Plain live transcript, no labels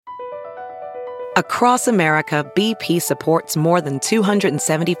Across America, BP supports more than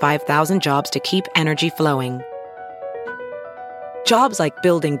 275,000 jobs to keep energy flowing. Jobs like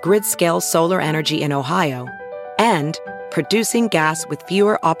building grid-scale solar energy in Ohio and producing gas with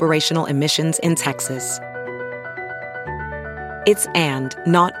fewer operational emissions in Texas. It's and,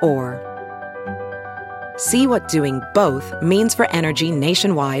 not or. See what doing both means for energy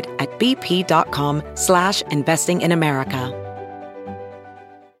nationwide at bp.com/investing in America.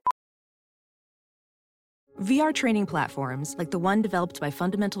 VR training platforms, like the one developed by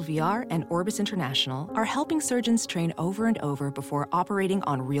Fundamental VR and Orbis International, are helping surgeons train over and over before operating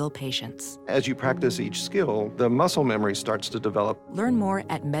on real patients. As you practice each skill, the muscle memory starts to develop. Learn more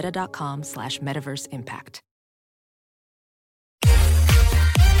at meta.com/metaverseimpact.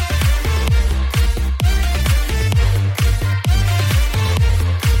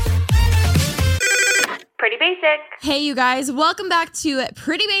 Pretty Basic. Hey, you guys. Welcome back to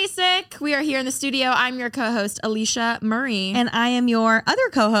Pretty Basic. We are here in the studio. I'm your co-host, Alicia Murray. And I am your other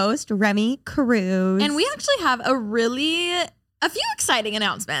co-host, Remy Cruz. And we actually have a few exciting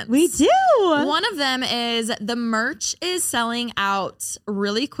announcements. We do. One of them is the merch is selling out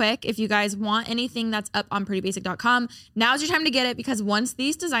really quick. If you guys want anything that's up on prettybasic.com, now's your time to get it, because once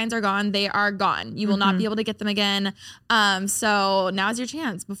these designs are gone, they are gone. You will not be able to get them again. So now's your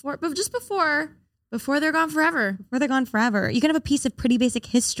chance before they're gone forever. Before they're gone forever. You can have a piece of Pretty Basic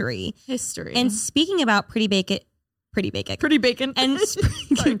history. And speaking about Pretty Bacon. And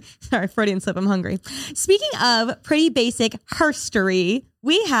sorry, Freudian slip, I'm hungry. Speaking of Pretty Basic herstory,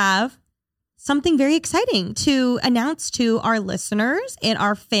 we have something very exciting to announce to our listeners and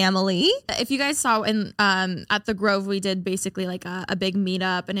our family. If you guys saw at the Grove, we did basically like a big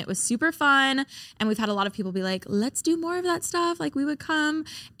meetup, and it was super fun. And we've had a lot of people be like, let's do more of that stuff. Like, we would come.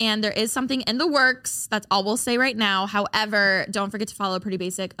 And there is something in the works. That's all we'll say right now. However, don't forget to follow Pretty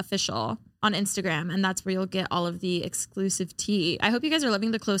Basic Official on Instagram. And that's where you'll get all of the exclusive tea. I hope you guys are loving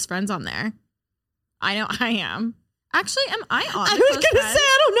the close friends on there. I know I am. Actually, am I on? I was going to say,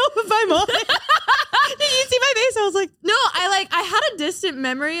 I don't know if I'm on it. Did you see my face? I was like, no, I had a distant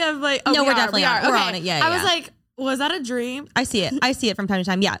memory of like, oh, no, we're definitely on. We're on it. Yeah. I was like, was that a dream? I see it from time to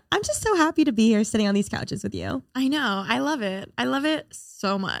time. Yeah. I'm just so happy to be here sitting on these couches with you. I know. I love it. I love it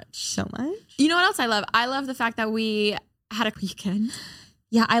so much. So much. You know what else I love? I love the fact that we had a weekend.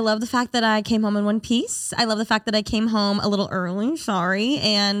 Yeah, I love the fact that I came home in one piece. I love the fact that I came home a little early,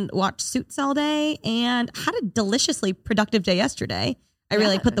 and watched Suits all day and had a deliciously productive day yesterday. I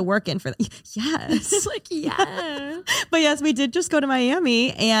really put the work in for that. Yes. But yes, we did just go to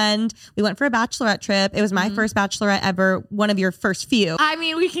Miami and we went for a bachelorette trip. It was my first bachelorette ever, one of your first few. I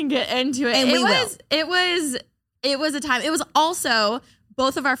mean, we can get into it. And It was a time. It was also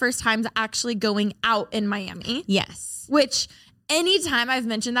both of our first times actually going out in Miami. Yes. Which... anytime I've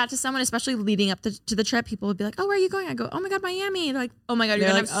mentioned that to someone, especially leading up to the trip, people would be like, oh, where are you going? I go, oh my God, Miami. They're like, oh my God, you're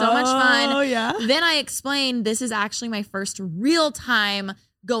going to have so much fun. Oh, yeah. Then I explained this is actually my first real time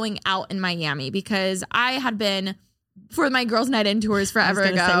going out in Miami, because I had been for my girls' night in tours forever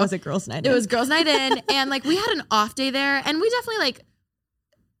ago. Say, was it girls' night in? It was girls' night in. And like, we had an off day there, and we definitely like,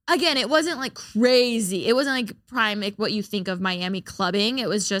 again, it wasn't like crazy. It wasn't like prime, like what you think of Miami clubbing. It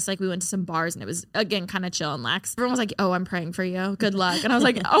was just like we went to some bars and it was, again, kind of chill and lax. Everyone was like, oh, I'm praying for you. Good luck. And I was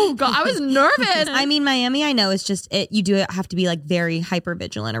like, oh God, I was nervous. I mean, Miami, I know is just it. You do have to be like very hyper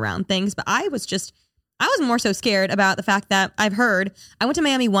vigilant around things. But I was more so scared about the fact that I went to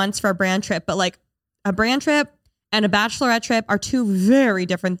Miami once for a brand trip, but like a brand trip and a bachelorette trip are two very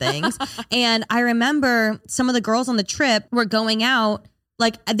different things. And I remember some of the girls on the trip were going out.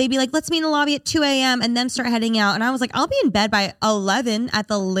 Like, they'd be like, let's meet in the lobby at 2 a.m. and then start heading out. And I was like, I'll be in bed by 11 at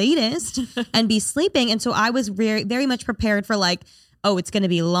the latest and be sleeping. And so I was very, very much prepared for like, oh, it's going to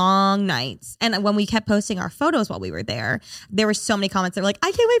be long nights. And when we kept posting our photos while we were there were so many comments that were like,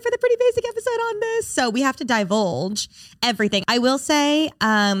 I can't wait for the Pretty Basic episode on this. So we have to divulge everything. I will say,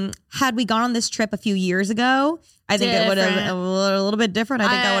 had we gone on this trip a few years ago, I think it would have been a little bit different. I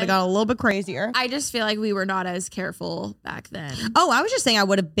think I would have gone a little bit crazier. I just feel like we were not as careful back then. Oh, I was just saying I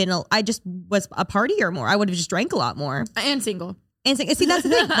just was a partier more. I would have just drank a lot more. And single. And see, that's the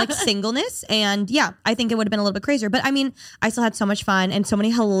thing, like singleness. And yeah, I think it would have been a little bit crazier. But I mean, I still had so much fun and so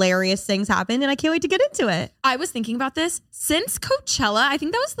many hilarious things happened. And I can't wait to get into it. I was thinking about this since Coachella. I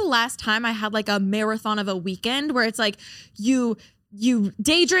think that was the last time I had like a marathon of a weekend where it's like you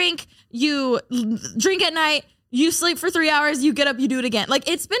day drink, you drink at night, You sleep for 3 hours, you get up, you do it again. Like,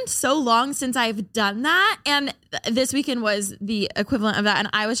 it's been so long since I've done that. And this weekend was the equivalent of that. And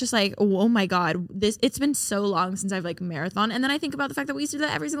I was just like, oh my God, it's been so long since I've like marathon. And then I think about the fact that we used to do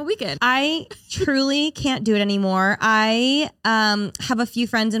that every single weekend. I truly can't do it anymore. I have a few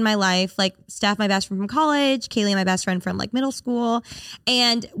friends in my life, like Steph, my best friend from college, Kaylee, my best friend from like middle school.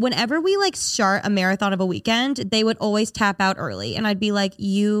 And whenever we like start a marathon of a weekend, they would always tap out early. And I'd be like,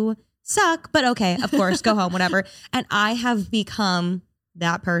 you suck, but okay, of course, go home, whatever. And I have become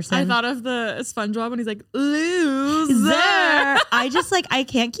that person. I thought of the SpongeBob when he's like, loser. I just like, I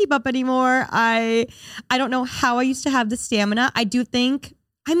can't keep up anymore. I don't know how I used to have the stamina. I do think,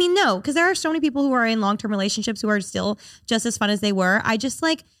 I mean, no, because there are so many people who are in long-term relationships who are still just as fun as they were. I just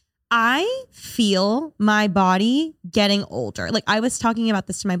like, I feel my body getting older. Like I was talking about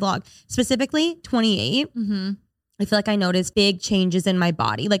this to my blog, specifically 28. Mm-hmm. I feel like I notice big changes in my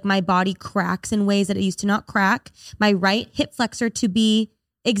body. Like my body cracks in ways that it used to not crack. My right hip flexor, to be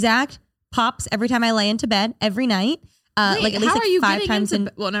exact, pops every time I lay into bed every night. Wait, like at least how like are you 5 times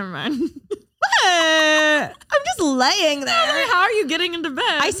in. Well, never mind. I'm just laying there. Like, how are you getting into bed?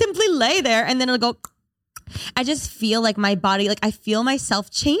 I simply lay there and then it'll go. I just feel like my body, like I feel myself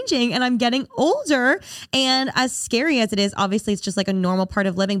changing and I'm getting older. And as scary as it is, obviously it's just like a normal part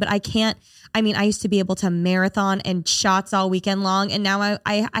of living, but I can't. I mean, I used to be able to marathon and shots all weekend long. And now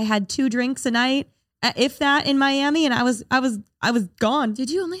I had 2 drinks a night, if that, in Miami. And I was gone. Did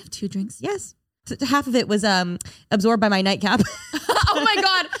you only have 2 drinks? Yes. Half of it was absorbed by my nightcap. Oh my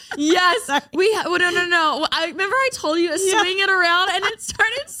God. Yes. No. I remember I told you to swing it around and it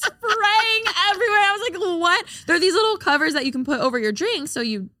started spraying everywhere. I was like, what? There are these little covers that you can put over your drink. So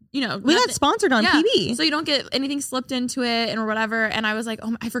you know. We got sponsored on PB. So you don't get anything slipped into it and or whatever. And I was like,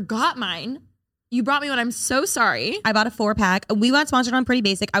 oh, I forgot mine. You brought me one. I'm so sorry. I bought a 4-pack. We got sponsored on Pretty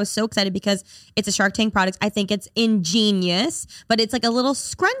Basic. I was so excited because it's a Shark Tank product. I think it's ingenious, but it's like a little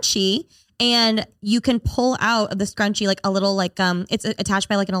scrunchie. And you can pull out of the scrunchie like a little it's attached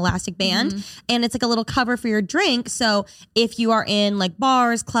by like an elastic band, and it's like a little cover for your drink. So if you are in like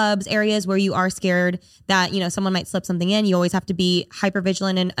bars, clubs, areas where you are scared that, you know, someone might slip something in, you always have to be hyper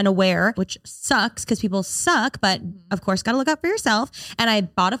vigilant and aware, which sucks because people suck, but of course got to look out for yourself. And I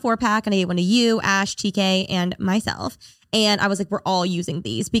bought a 4-pack and I gave one to you, Ash, TK, and myself. And I was like, we're all using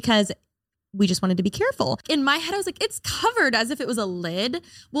these because we just wanted to be careful. In my head, I was like, it's covered as if it was a lid.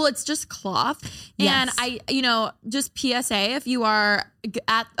 Well, it's just cloth. And Yes. Just PSA, if you are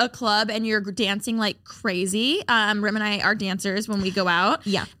at a club and you're dancing like crazy, Rim and I are dancers when we go out.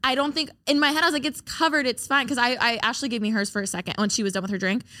 Yeah. I don't think, in my head, I was like, it's covered, it's fine. Because Ashley gave me hers for a second when she was done with her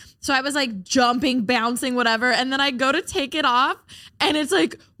drink. So I was like jumping, bouncing, whatever. And then I go to take it off and it's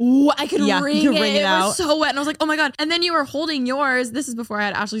like, I could wring it. It was so wet. And I was like, oh my God. And then you were holding yours. This is before I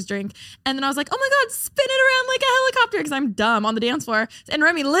had Ashley's drink. And then I was like, oh my God, spin it around like a helicopter because I'm dumb on the dance floor. And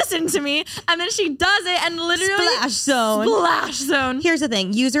Remy listened to me. And then she does it and literally Splash zone. Here's the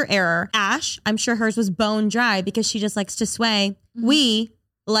thing, user error. Ash, I'm sure hers was bone dry because she just likes to sway. We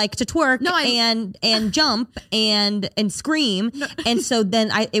like to twerk and jump and scream. No. And so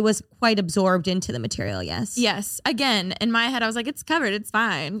then it was quite absorbed into the material. Yes. Again, in my head, I was like, it's covered. It's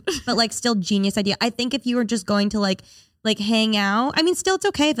fine. But like still genius idea. I think if you were just going to like hang out, I mean, still it's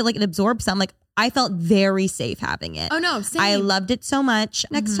okay if it absorbs some. Like I felt very safe having it. Oh no, same. I loved it so much.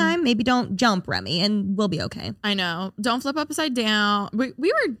 Next time, maybe don't jump, Remy, and we'll be okay. I know. Don't flip upside down.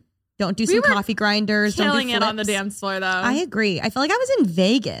 Don't do some coffee grinders. Killing don't do it on the dance floor, though. I agree. I felt like I was in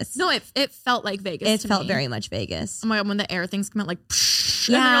Vegas. No, it felt like Vegas. It felt very much Vegas. Oh my God, when the air things come out, like,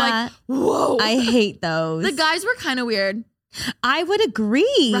 yeah, and they're like, whoa. I hate those. The guys were kind of weird. I would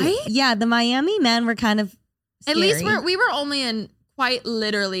agree. Right? Yeah, the Miami men were kind of scary. At least we were only in quite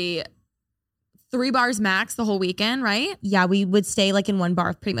literally 3 bars max the whole weekend, right? Yeah, we would stay like in one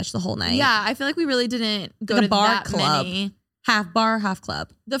bar pretty much the whole night. Yeah, I feel like we really didn't go to bar that club. many. Half bar, half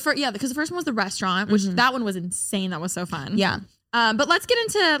club. Because the first one was the restaurant, which that one was insane. That was so fun. Yeah. But let's get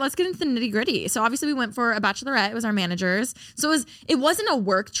into the nitty gritty. So obviously we went for a Bachelorette. It was our managers. So it wasn't a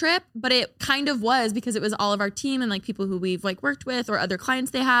work trip, but it kind of was because it was all of our team and like people who we've like worked with or other clients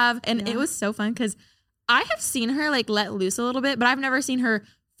they have. And it was so fun because I have seen her like let loose a little bit, but I've never seen her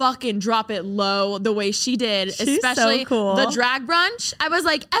fucking drop it low the way she did. She's especially so cool. The drag brunch. I was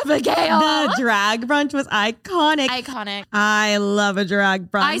like, Abigail. The drag brunch was iconic. I love a drag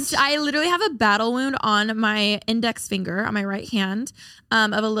brunch. I literally have a battle wound on my index finger on my right hand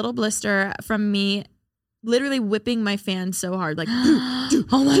of a little blister from me literally whipping my fan so hard. Like,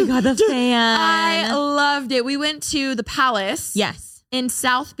 oh my God, the fan. I loved it. We went to the Palace. Yes. in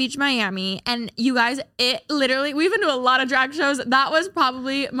South Beach, Miami. And you guys, it literally, we've been to a lot of drag shows. That was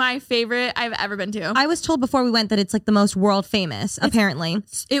probably my favorite I've ever been to. I was told before we went that it's like the most world famous, apparently.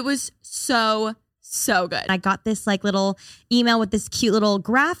 It was so good. I got this like little email with this cute little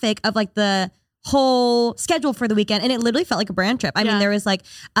graphic of like the whole schedule for the weekend, and it literally felt like a brand trip. I mean, there was like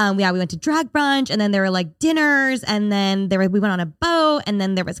we went to drag brunch, and then there were like dinners, and then we went on a boat, and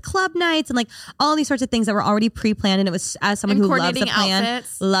then there was club nights, and like all these sorts of things that were already pre-planned. And it was, as someone who loves the plan,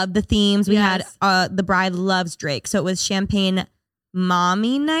 loved the themes. We had the bride loves Drake, so it was champagne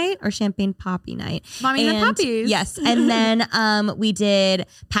mommy night or champagne poppy night. Mommy and poppies. Yes. And then we did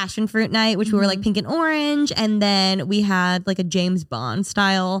passion fruit night, which we were like pink and orange. And then we had like a James Bond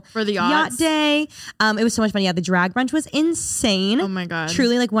style for the yacht day. It was so much fun. Yeah, the drag brunch was insane. Oh my God.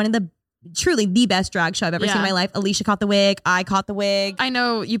 Truly like truly the best drag show I've ever seen in my life. Alicia caught the wig. I caught the wig. I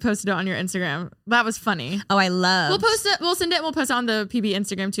know you posted it on your Instagram. That was funny. Oh, I love. We'll post it. We'll send it. We'll post it on the PB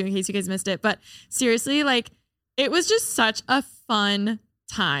Instagram too, in case you guys missed it. But seriously, like, it was just such a fun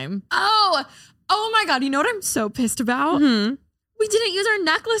time. Oh my God. You know what I'm so pissed about? We didn't use our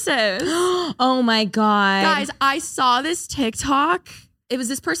necklaces. Oh my God. Guys, I saw this TikTok. It was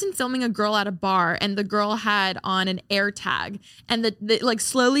this person filming a girl at a bar, and the girl had on an air tag, and the like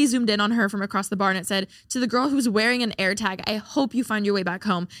slowly zoomed in on her from across the bar, and it said, "To the girl who's wearing an air tag, I hope you find your way back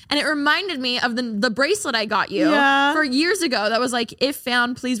home." And it reminded me of the bracelet I got you for years ago that was like, "If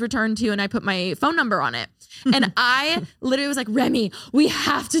found, please return to," and I put my phone number on it. And I literally was like, Remy, we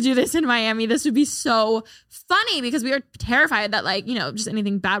have to do this in Miami. This would be so funny, because we were terrified that, like, you know, just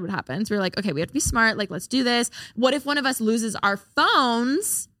anything bad would happen. So we were like, okay, we have to be smart. Like, let's do this. What if one of us loses our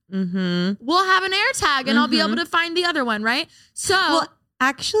phones? We'll have an air tag, and I'll be able to find the other one, right? So, well,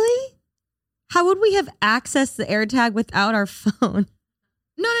 actually, how would we have accessed the air tag without our phone?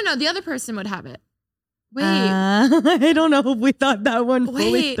 No. The other person would have it. Wait. I don't know if we thought that one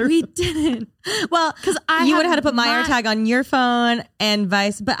fully through. We didn't. Well, because you would have had to put my air tag on your phone and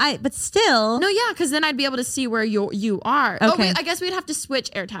vice, but still. No, yeah, because then I'd be able to see where you are. Okay. Oh, wait, I guess we'd have to switch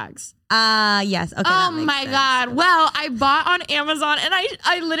air tags. Yes. Okay. Oh my God. Well, I bought on Amazon, and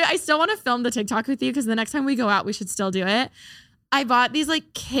I still want to film the TikTok with you, because the next time we go out, we should still do it. I bought these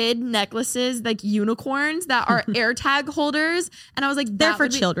like kid necklaces, like unicorns that are air tag holders. And I was like, they're for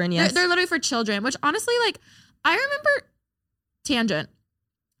children. Yes. They're literally for children, which honestly, like, I remember tangent.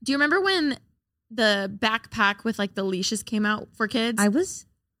 Do you remember when the backpack with like the leashes came out for kids? Were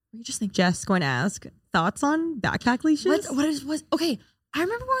you just like just going to ask thoughts on backpack leashes? Okay. I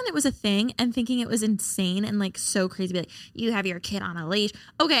remember when it was a thing and thinking it was insane and like so crazy. Be like, you have your kid on a leash.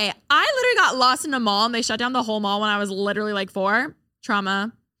 Okay, I literally got lost in a mall, and they shut down the whole mall when I was literally like 4.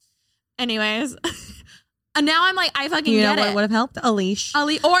 Trauma. Anyways. And now I'm like, I fucking get it. What would have helped? A leash.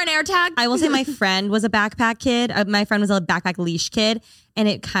 Or an air tag. I will say my friend was a backpack kid. My friend was a backpack leash kid. And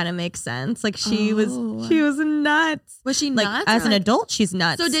it kind of makes sense. Like she was nuts. Was she like, nuts? As an adult, she's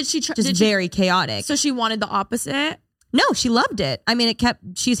nuts. So did she very chaotic. So she wanted the opposite? No, she loved it. I mean,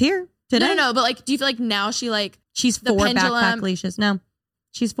 she's here today. No. But like, do you feel like now she's for backpack leashes? No,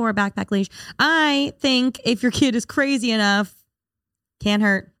 she's for a backpack leash. I think if your kid is crazy enough, can't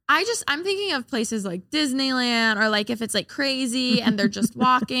hurt. I'm thinking of places like Disneyland, or like if it's like crazy and they're just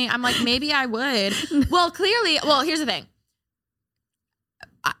walking, I'm like, maybe I would. Well, here's the thing.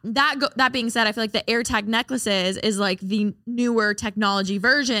 That being said, I feel like the AirTag necklaces is like the newer technology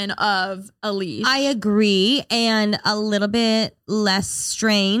version of a leash. I agree, and a little bit less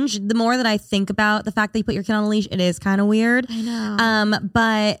strange. The more that I think about the fact that you put your kid on a leash, it is kind of weird. I know.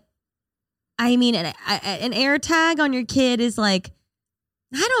 But I mean, an AirTag on your kid is like,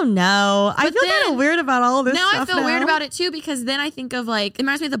 I don't know. I feel kind of weird about all this stuff now. I feel weird about it too, because then I think of like, it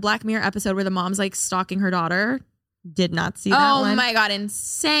reminds me of the Black Mirror episode where the mom's like stalking her daughter. Did not see that one. Oh my God,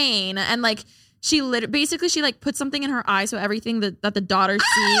 insane. And like she basically she like puts something in her eye so everything that the daughter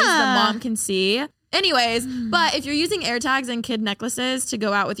sees, the mom can see. Anyways, but if you're using AirTags and kid necklaces to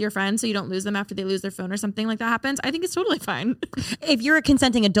go out with your friends so you don't lose them after they lose their phone or something like that happens, I think it's totally fine. If you're a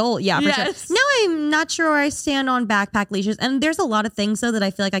consenting adult, yeah, for yes. sure. Now I'm not sure where I stand on backpack leashes. And there's a lot of things, though, that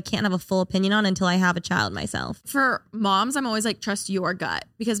I feel like I can't have a full opinion on until I have a child myself. For moms, I'm always like, trust your gut,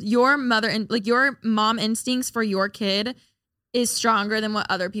 because your mother and like your mom instincts for your kid is stronger than what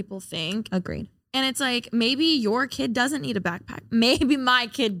other people think. Agreed. And it's like, maybe your kid doesn't need a backpack. Maybe my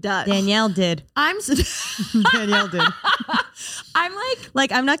kid does. Danielle did. Danielle did. I'm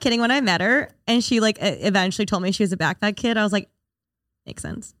like, I'm not kidding. When I met her and she like eventually told me she was a backpack kid, I was like, makes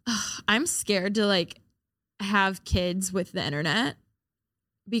sense. I'm scared to like have kids with the internet,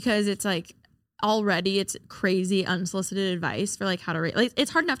 because it's like already it's crazy unsolicited advice for like how to raise. Like,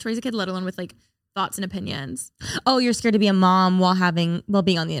 it's hard enough to raise a kid, let alone with like thoughts and opinions. Oh, you're scared to be a mom while being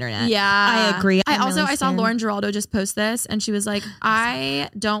on the internet. Yeah. I agree. I saw Lauren Giraldo just post this, and she was like, I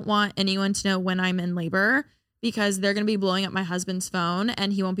don't want anyone to know when I'm in labor because they're going to be blowing up my husband's phone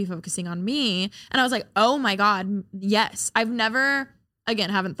and he won't be focusing on me. And I was like, oh my God, yes. I've never, again,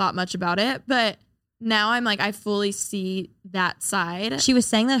 haven't thought much about it, but now I'm like, I fully see that side. She was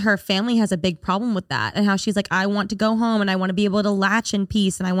saying that her family has a big problem with that, and how she's like, I want to go home and I want to be able to latch in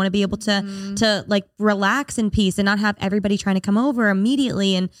peace, and I want to be able to like relax in peace and not have everybody trying to come over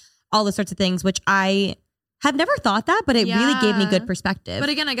immediately and all those sorts of things, which I have never thought that, but it really gave me good perspective. But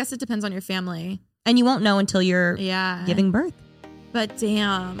again, I guess it depends on your family. And you won't know until you're giving birth. But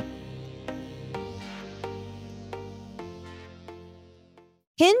damn.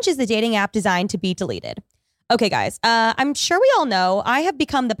 Hinge is the dating app designed to be deleted. Okay, guys, I'm sure we all know I have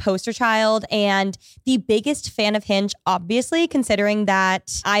become the poster child and the biggest fan of Hinge, obviously, considering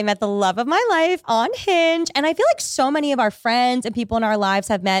that I met the love of my life on Hinge. And I feel like so many of our friends and people in our lives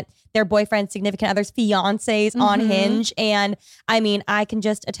have met their boyfriends, significant others, fiancés on Hinge. And I mean, I can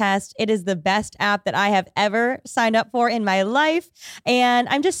just attest, it is the best app that I have ever signed up for in my life. And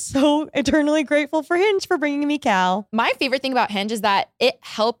I'm just so eternally grateful for Hinge for bringing me Cal. My favorite thing about Hinge is that it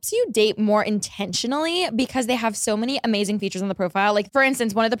helps you date more intentionally because they have so many amazing features on the profile. Like, for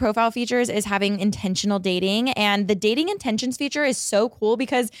instance, one of the profile features is having intentional dating. And the dating intentions feature is so cool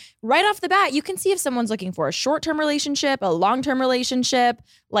because right off the bat, you can see if someone's looking for a short-term relationship, a long-term relationship,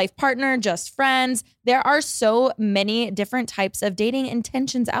 life partner, just friends. There are so many different types of dating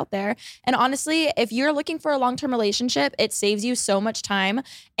intentions out there. And honestly, if you're looking for a long-term relationship, it saves you so much time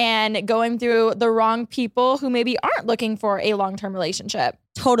and going through the wrong people who maybe aren't looking for a long-term relationship.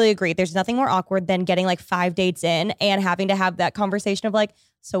 Totally agree. There's nothing more awkward than getting like 5 dates in and having to have that conversation of like,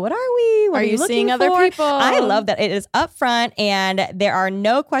 so what are we? What are you seeing looking other for? people? I love that it is upfront and there are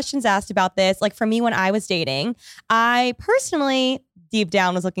no questions asked about this. Like for me, when I was dating, I personally deep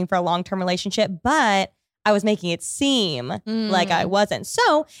down was looking for a long-term relationship, but I was making it seem like I wasn't.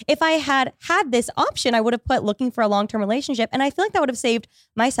 So if I had this option, I would have put looking for a long-term relationship. And I feel like that would have saved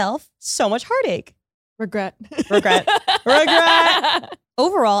myself so much heartache. Regret.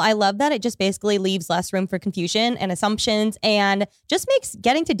 Overall, I love that it just basically leaves less room for confusion and assumptions and just makes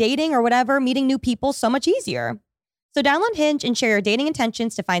getting to dating or whatever, meeting new people so much easier. So download Hinge and share your dating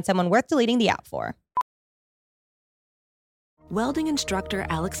intentions to find someone worth deleting the app for. Welding instructor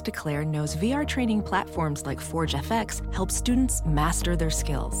Alex DeClaire knows VR training platforms like Forge FX help students master their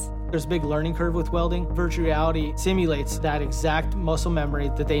skills. There's a big learning curve with welding. Virtual reality simulates that exact muscle memory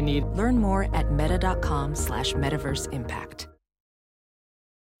that they need. Learn more at meta.com/metaverseimpact.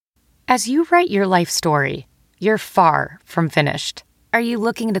 As you write your life story, you're far from finished. Are you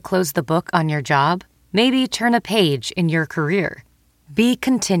looking to close the book on your job? Maybe turn a page in your career? Be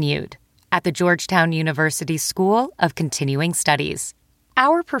continued at the Georgetown University School of Continuing Studies.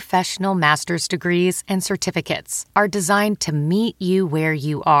 Our professional master's degrees and certificates are designed to meet you where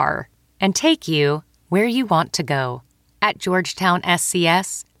you are and take you where you want to go. At Georgetown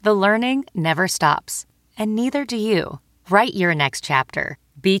SCS, the learning never stops, and neither do you. Write your next chapter.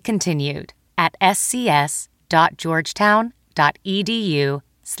 Be continued at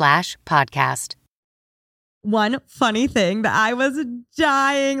scs.georgetown.edu/podcast. One funny thing that I was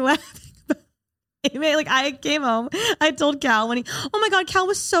dying laughing. Like I came home, I told Cal oh my God, Cal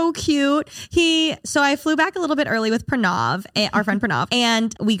was so cute. So I flew back a little bit early with Pranav, our friend Pranav,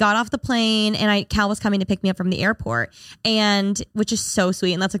 and we got off the plane and Cal was coming to pick me up from the airport, and which is so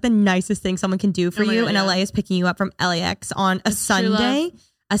sweet. And that's like the nicest thing someone can do for you. And LA is picking you up from LAX on a Sunday.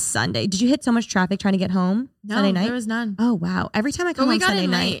 A Sunday. Did you hit so much traffic trying to get home? No, Sunday night? There was none. Oh, wow. Every time I come home Sunday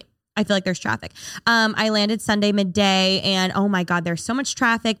night, I feel like there's traffic. I landed Sunday midday and oh my God, there's so much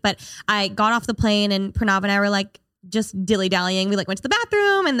traffic. But I got off the plane and Pranav and I were like just dilly-dallying. We like went to the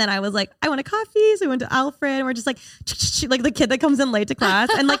bathroom and then I was like, I want a coffee. So we went to Alfred and we're just like the kid that comes in late to class.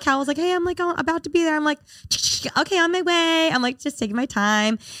 And like Cal was like, hey, I'm like about to be there. I'm like, okay, on my way. I'm like just taking my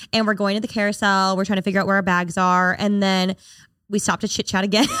time. And we're going to the carousel. We're trying to figure out where our bags are. And then we stopped to chit chat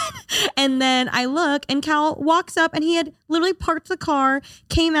again. And then I look and Cal walks up and he had literally parked the car,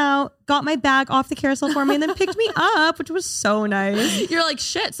 came out, got my bag off the carousel for me and then picked me up, which was so nice. You're like,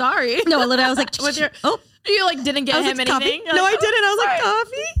 shit, sorry. No, literally I was like, you like didn't get him like, anything? No, I didn't. I was like,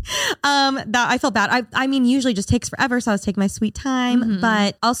 coffee? That I felt bad. I mean, usually just takes forever. So I was taking my sweet time.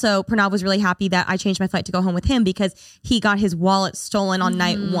 But also Pranav was really happy that I changed my flight to go home with him because he got his wallet stolen on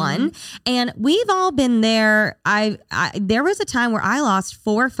night 1. And we've all been there. There was a time where I lost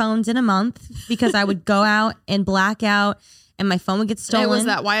 4 phones in a month because I would go out and black out and my phone would get stolen. It was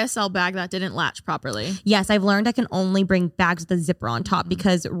that YSL bag that didn't latch properly. Yes, I've learned I can only bring bags with a zipper on top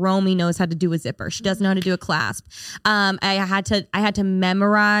because Romy knows how to do a zipper. She doesn't know how to do a clasp. I had to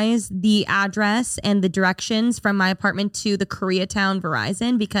memorize the address and the directions from my apartment to the Koreatown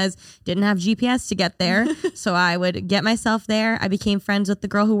Verizon because didn't have GPS to get there. So I would get myself there. I became friends with the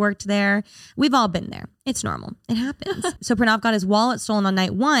girl who worked there. We've all been there. It's normal. It happens. So Pranav got his wallet stolen on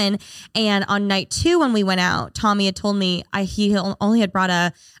night 1. And on night 2, when we went out, Tommy had told me he only had brought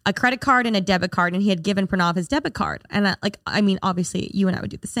a credit card and a debit card, and he had given Pranav his debit card. And obviously you and I would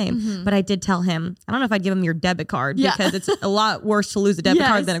do the same, but I did tell him, I don't know if I'd give him your debit card because it's a lot worse to lose a debit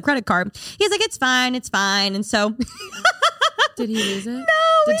card than a credit card. He's like, it's fine. And so did he lose it? No.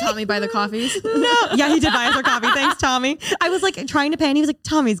 Did Tommy buy the coffees? No. Yeah, he did buy us our coffee. Thanks, Tommy. I was like trying to pay and he was like,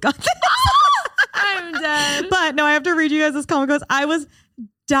 Tommy's got this. I'm dead. But no, I have to read you guys this comment because I was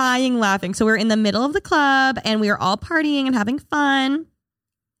dying laughing. So we're in the middle of the club and we were all partying and having fun.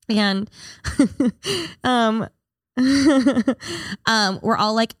 And we're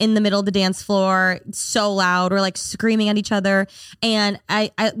all like in the middle of the dance floor, so loud. We're like screaming at each other. And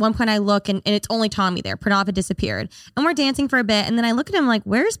at one point I look and it's only Tommy there. Pranav had disappeared. And we're dancing for a bit. And then I look at him like,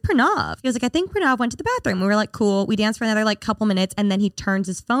 where's Pranav? He was like, I think Pranav went to the bathroom. We were like, cool. We danced for another like couple minutes. And then he turns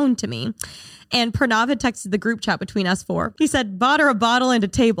his phone to me. And Pranav had texted the group chat between us 4. He said, bought her a bottle and a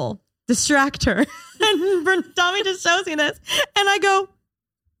table. Distract her. And Tommy just shows me this. And I go,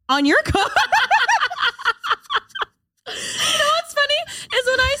 on your card. You know what's funny is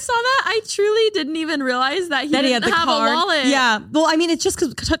when I saw that, I truly didn't even realize that he didn't have a wallet. Yeah. Well, I mean, it's just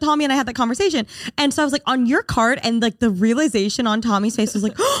because Tommy and I had that conversation. And so I was like, on your card. And like the realization on Tommy's face was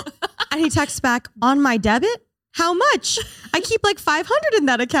like, and he texts back, on my debit? How much? I keep like 500 in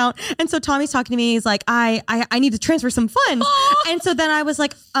that account. And so Tommy's talking to me. He's like, I need to transfer some funds. And so then I was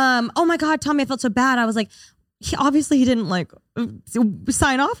like, oh my God, Tommy, I felt so bad. I was like, he didn't like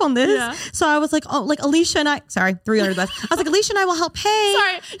sign off on this. Yeah. So I was like, oh, like Alicia and I, sorry, 300 less. I was like, Alicia and I will help pay.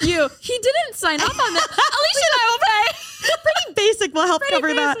 Sorry, he didn't sign off on that. Alicia and I will pay. Pretty basic will help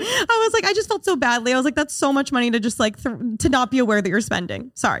cover that. I was like, I just felt so badly. I was like, that's so much money to just like to not be aware that you're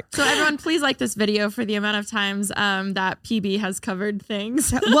spending. Sorry. So everyone, please like this video for the amount of times that PB has covered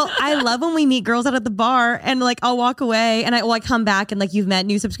things. Well, I love when we meet girls out at the bar and like I'll walk away and I come back and like you've met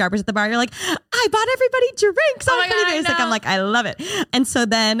new subscribers at the bar. You're like, I bought everybody drinks. Oh my God, pretty basic. I'm like, I love it. And so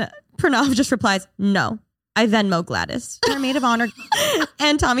then Pranav just replies, no, I Venmo Gladys, our maid of honor.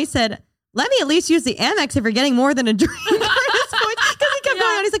 And Tommy said, let me at least use the Amex if you're getting more than a drink. Because he kept going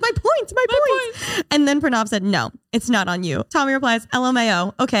on. He's like, my points. And then Pranav said, no, it's not on you. Tommy replies,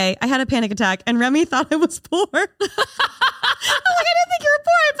 LMAO. Okay, I had a panic attack and Remy thought I was poor. I'm like, I didn't think you were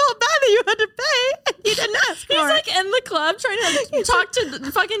poor. I felt bad that you had to pay. You didn't ask for it. He's like in the club trying to talk to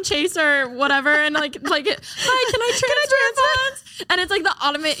the fucking Chase or whatever. And like, hi, can I transfer funds? And it's like the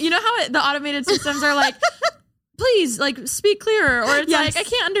automated, you know how the automated systems are like, please, like, speak clearer. Or it's like, I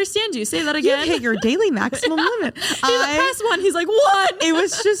can't understand you. Say that again. You hit your daily maximum limit. He's like, press 1. He's like, what? It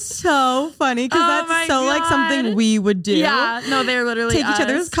was just so funny because that's so like something we would do. Yeah. No, they're literally take each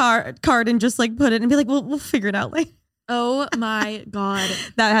other's card and just like put it and be like, we'll figure it out later. Oh my God.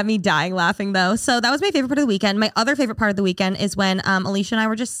 That had me dying laughing though. So that was my favorite part of the weekend. My other favorite part of the weekend is when Alicia and I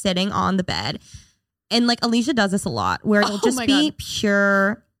were just sitting on the bed. And like Alicia does this a lot where it'll just be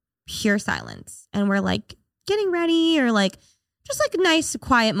pure silence. And we're like getting ready or like just like a nice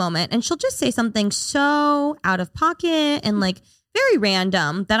quiet moment. And she'll just say something so out of pocket and like very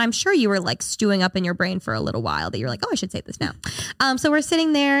random that I'm sure you were like stewing up in your brain for a little while that you're like, oh, I should say this now. So we're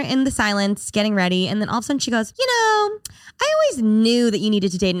sitting there in the silence getting ready. And then all of a sudden she goes, you know, I always knew that you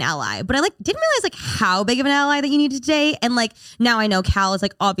needed to date an ally, but I like didn't realize like how big of an ally that you needed to date. And like now I know Cal is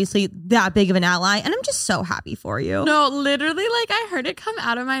like obviously that big of an ally. And I'm just so happy for you. No, literally like I heard it come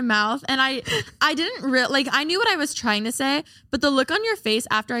out of my mouth and I didn't like I knew what I was trying to say, but the look on your face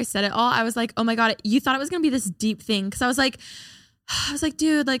after I said it all, I was like, oh my God, you thought it was going to be this deep thing. Cause I was like,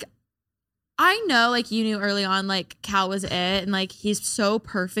 dude, like, I know, like, you knew early on, like, Cal was it, and, like, he's so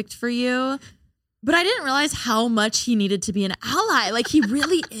perfect for you, but I didn't realize how much he needed to be an ally. Like, he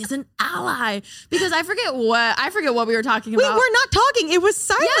really is an ally, because I forget what we were talking about. We were not talking. It was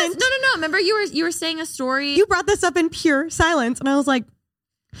silent. Yes. No. Remember, you were saying a story. You brought this up in pure silence, and I was like,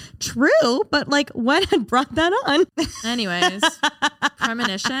 true, but like what had brought that on? Anyways,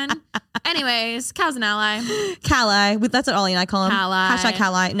 premonition. Anyways, Cal's an ally. Cali. That's what Ollie and I call him. Cali. Hashtag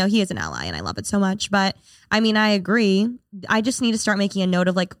Cali. No, he is an ally and I love it so much. But I mean, I agree. I just need to start making a note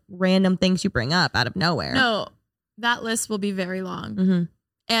of like random things you bring up out of nowhere. No, that list will be very long. Mm-hmm.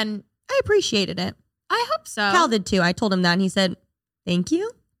 And I appreciated it. I hope so. Cal did too. I told him that and he said, thank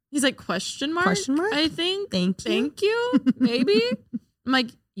you. He's like, question mark? I think. Thank you. Maybe. I'm like,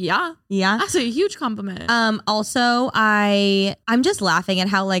 yeah. That's a huge compliment. Also, I'm just laughing at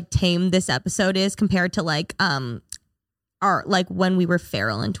how like tame this episode is compared to like our like when we were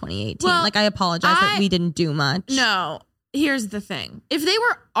feral in 2018. Well, like I apologize that we didn't do much. No. Here's the thing. If they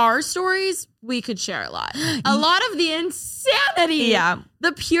were our stories, we could share a lot. A lot of the insanity.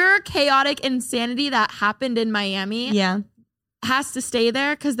 The pure chaotic insanity that happened in Miami. Has to stay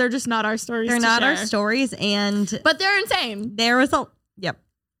there because they're just not our stories. They're not our stories, but they're insane. There was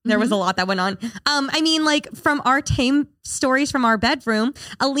a lot that went on. I mean, like from our tame stories from our bedroom,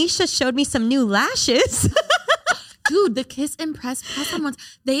 Alicia showed me some new lashes. Dude, the Kiss and Press on ones,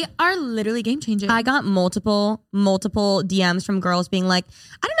 they are literally game changing. I got multiple DMs from girls being like,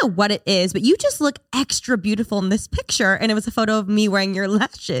 I don't know what it is, but you just look extra beautiful in this picture. And it was a photo of me wearing your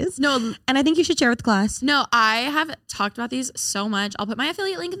lashes. No. And I think you should share with the class. No, I have talked about these so much. I'll put my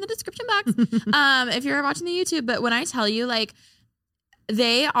affiliate link in the description box if you're watching the YouTube. But when I tell you, like,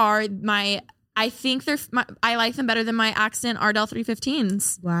 they are I think I like them better than my Accent Ardell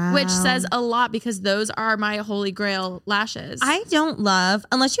 315s. Wow. Which says a lot because those are my holy grail lashes. I don't love,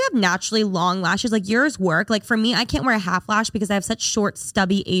 unless you have naturally long lashes, like yours work. Like for me, I can't wear a half lash because I have such short,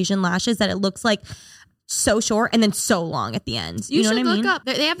 stubby Asian lashes that it looks like so short and then so long at the end. You know should what I mean? look up.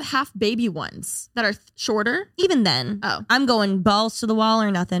 They have half baby ones that are shorter. Even then. Oh. I'm going balls to the wall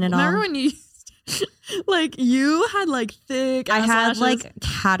or nothing at all. Remember when you like you had like thick I had lashes? like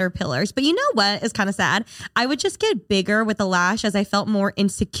caterpillars, but you know what is kind of sad? I would just get bigger with the lash as I felt more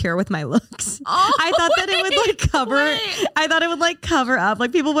insecure with my looks. I thought that it would like cover. I thought it would like cover up.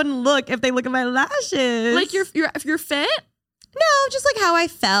 Like people wouldn't look if they look at my lashes. Like if you're fit? No, just like how I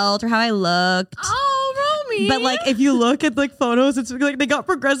felt or how I looked. Oh, Romy. But like if you look at like photos, it's like they got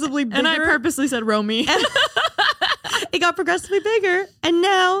progressively bigger. And I purposely said Romy. It got progressively bigger, and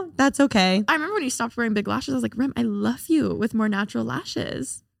now that's okay. I remember when you stopped wearing big lashes, I was like, Rem, I love you with more natural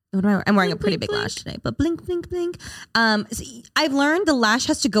lashes. What am I? I'm wearing blink, a pretty blink, big lash today, but blink, blink, blink. See, I've learned the lash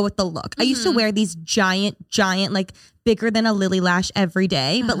has to go with the look. I used to wear these giant, like bigger than a lily lash every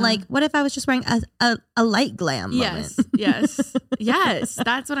day. But like, what if I was just wearing a light glam moment? Yes.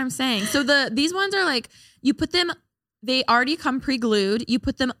 That's what I'm saying. So these ones are like, you put them, they already come pre-glued. You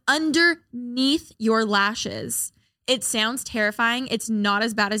put them underneath your lashes. It sounds terrifying. It's not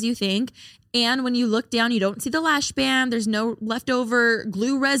as bad as you think. And when you look down, you don't see the lash band. There's no leftover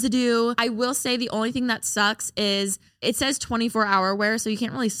glue residue. I will say the only thing that sucks is it says 24-hour wear, so you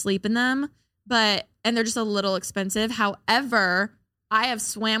can't really sleep in them. And they're just a little expensive. However, I have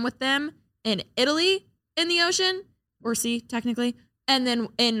swam with them in Italy in the ocean, or sea technically, and then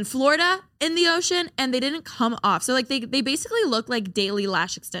in Florida in the ocean, and they didn't come off. So like they basically look like daily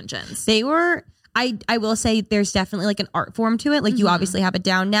lash extensions. They were... I will say there's definitely like an art form to it. Like you obviously have it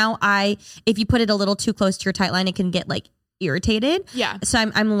down now. If you put it a little too close to your tight line, it can get like irritated. Yeah. So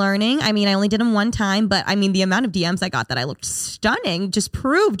I'm learning. I mean, I only did them one time, but I mean, the amount of DMs I got that I looked stunning just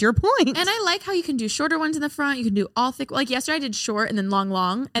proved your point. And I like how you can do shorter ones in the front. You can do all thick. Like yesterday I did short and then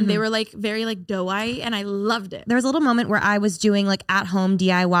long. And they were like very like doughy and I loved it. There was a little moment where I was doing like at home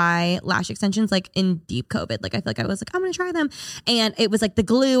DIY lash extensions, like in deep COVID. Like I feel like I was like, I'm going to try them. And it was like the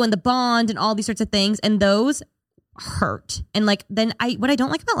glue and the bond and all these sorts of things. And those hurt. And like, then what I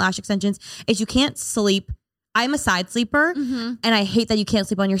don't like about lash extensions is you can't sleep. I'm a side sleeper and I hate that you can't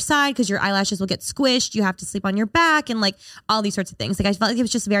sleep on your side because your eyelashes will get squished. You have to sleep on your back and like all these sorts of things. Like I felt like it was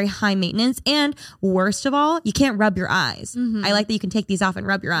just very high maintenance. And worst of all, you can't rub your eyes. I like that you can take these off and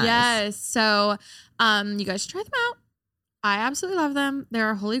rub your eyes. Yes. So you guys should try them out. I absolutely love them. They're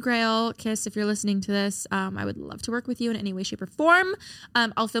our holy grail. Kiss, if you're listening to this, I would love to work with you in any way, shape, or form.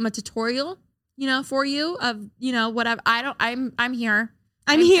 I'll film a tutorial, for you of, whatever. I'm here.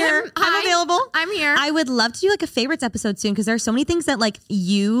 I'm here. I'm available. I'm here. I would love to do like a favorites episode soon because there are so many things that like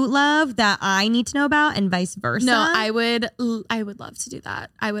you love that I need to know about and vice versa. No, I would love to do that.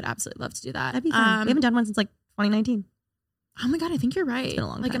 I would absolutely love to do that. That'd be fun. We haven't done one since like 2019. Oh my God, I think you're right. It's been a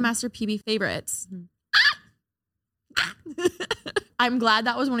long like time. a Master PB favorites. I'm glad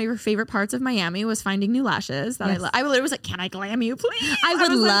that was one of your favorite parts of Miami was finding new lashes. That Yes. I literally was like, can I glam you, please? I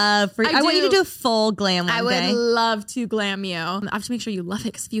would love for you. I want you to do a full glam one day. I would love to glam you. I have to make sure you love it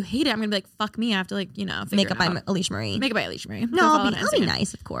because if you hate it, I'm gonna be like, fuck me. I have to like, figure Makeup it out. by Alicia Marie. Makeup by Alicia Marie. No, I'll be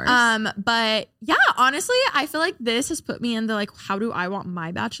nice, of course. But yeah, honestly, I feel like this has put me in the like, how do I want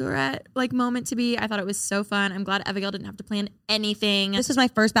my Bachelorette like moment to be? I thought it was so fun. I'm glad Abigail didn't have to plan anything. This was my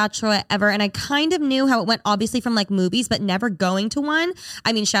first Bachelorette ever, and I kind of knew how it went, obviously from like movies, but never going to one. one.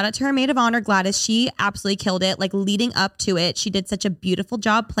 I mean, shout out to her maid of honor, Gladys. She absolutely killed it. Like leading up to it, she did such a beautiful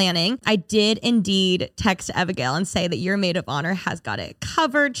job planning. I did indeed text Abigail and say that your maid of honor has got it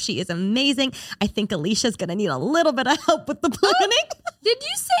covered. She is amazing. I think Alicia's going to need a little bit of help with the planning. Did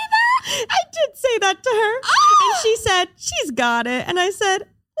you say that? I did say that to her. And she said, she's got it. And I said,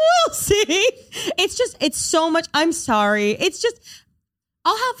 we'll see. It's so much. I'm sorry. It's just,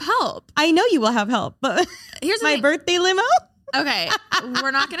 I'll have help. I know you will have help, but here's my birthday limo. Okay.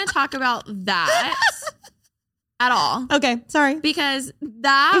 We're not going to talk about that at all. Okay. Sorry. Because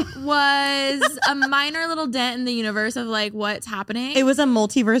that was a minor little dent in the universe of like what's happening. It was a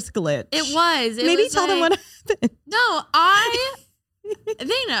multiverse glitch. It was. Maybe tell them what happened. No,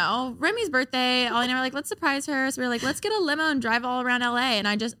 they know. Remy's birthday, Ollie and I were like, let's surprise her. So we were like, let's get a limo and drive all around LA. And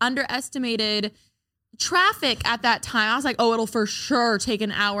I just underestimated traffic at that time. I was like, oh, it'll for sure take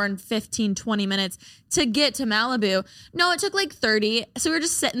an hour and 15, 20 minutes to get to Malibu. No, it took like 30. So we were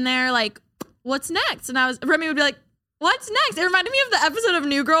just sitting there like, what's next? And Remy would be like, what's next? It reminded me of the episode of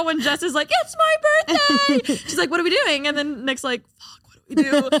New Girl when Jess is like, it's my birthday. She's like, what are we doing? And then Nick's like, fuck, what do we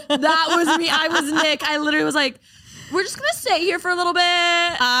do? That was me. I was Nick. I literally was like, we're just gonna stay here for a little bit.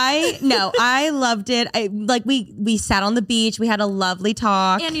 I loved it. We sat on the beach. We had a lovely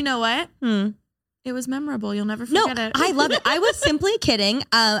talk. And you know what? It was memorable. You'll never forget it. I love it. I was simply kidding.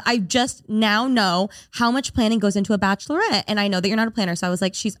 I just now know how much planning goes into a bachelorette. And I know that you're not a planner. So I was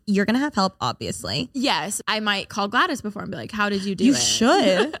like, you're going to have help, obviously. Yes. I might call Gladys before and be like, how did you do it? You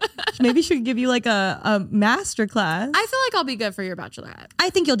should. Maybe she could give you like a master class. I feel like I'll be good for your bachelorette.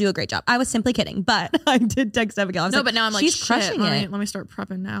 I think you'll do a great job. I was simply kidding. But I did text Abigail. But now I'm like, she's crushing it. Let me start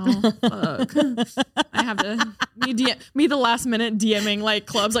prepping now. Fuck. I have to, me the last minute DMing like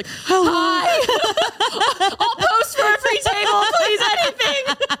clubs like, hi. I'll post for a free table, please,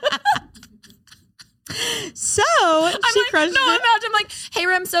 anything. So crushed it. I'm like, hey,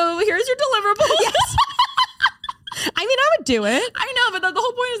 Rem, so here's your deliverable. Yes. I mean, I would do it. I know, but the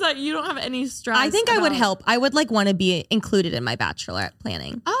whole point is that you don't have any stress. I think I would help. I would want to be included in my bachelorette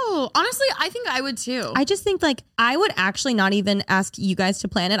planning. Oh, honestly, I think I would too. I just think I would actually not even ask you guys to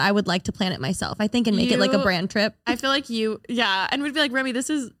plan it. I would like to plan it myself, I think, and make it like a brand trip. I feel like and we'd be like, Remy, this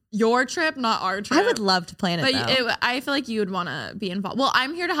is your trip, not our trip. I would love to plan it, but I feel like you would want to be involved. Well,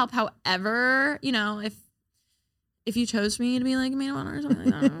 I'm here to help however, if you chose me to be like maid of honor or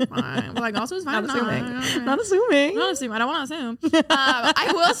something, fine. But like also it's fine. Not assuming. I don't want to assume.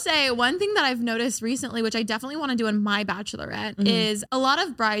 I will say one thing that I've noticed recently, which I definitely want to do in my bachelorette, is a lot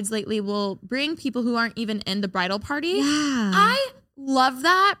of brides lately will bring people who aren't even in the bridal party. Yeah. I love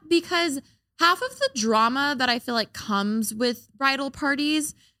that because half of the drama that I feel like comes with bridal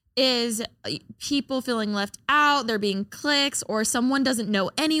parties is people feeling left out, there being cliques, or someone doesn't know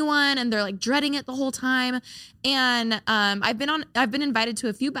anyone and they're like dreading it the whole time. And I've been invited to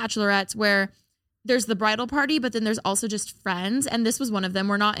a few bachelorettes where there's the bridal party, but then there's also just friends. And this was one of them.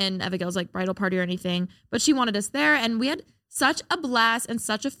 We're not in Abigail's like bridal party or anything, but she wanted us there and we had such a blast and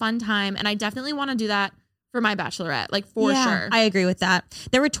such a fun time. And I definitely want to do that for my bachelorette, like for sure. I agree with that.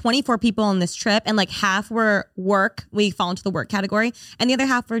 There were 24 people on this trip and like half were work. We fall into the work category. And the other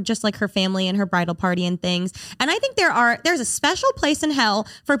half were just like her family and her bridal party and things. And I think there's a special place in hell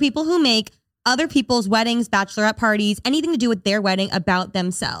for people who make other people's weddings, bachelorette parties, anything to do with their wedding about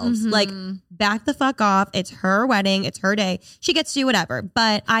themselves. Like back the fuck off. It's her wedding. It's her day. She gets to do whatever.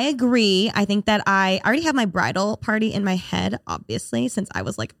 But I agree. I think that I already have my bridal party in my head, obviously, since I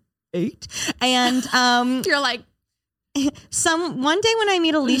was like 8. And you're like one day when I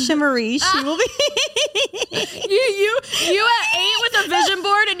meet Alicia Marie, she will be you at 8 with a vision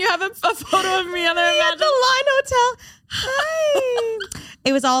board and you have a photo of me on there at the Line Hotel. Hi.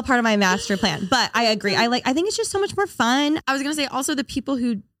 It was all part of my master plan. But I agree. I think it's just so much more fun. I was gonna say also the people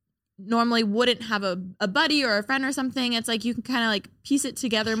who normally wouldn't have a buddy or a friend or something, it's like you can kind of like piece it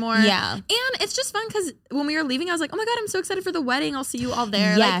together more. Yeah. And it's just fun because when we were leaving, I was like, oh my God, I'm so excited for the wedding. I'll see you all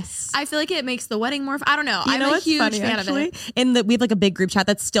there. Yes. Like, I feel like it makes the wedding more I don't know. I'm a huge fan of it. We have like a big group chat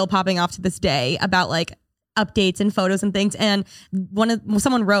that's still popping off to this day about like updates and photos and things. And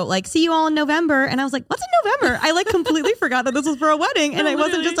someone wrote like, see you all in November. And I was like, what's in November? I like completely forgot that this was for a wedding. And it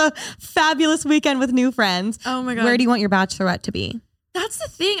wasn't just a fabulous weekend with new friends. Oh my God. Where do you want your bachelorette to be? That's the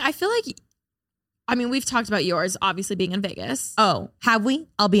thing. I feel like, we've talked about yours obviously being in Vegas. Oh, have we?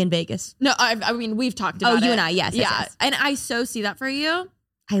 I'll be in Vegas. No, we've talked about it. Oh, you and I, yes. Yeah. Yes. And I so see that for you.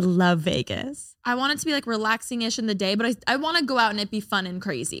 I love Vegas. I want it to be like relaxing-ish in the day, but I want to go out and it be fun and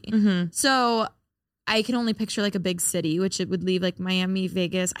crazy. Mm-hmm. So I can only picture like a big city, which it would leave like Miami,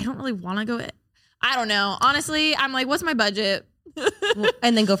 Vegas. I don't really want to go. I don't know. Honestly, I'm like, what's my budget?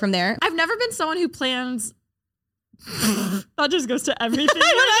 And then go from there. I've never been someone who plans That just goes to everything. What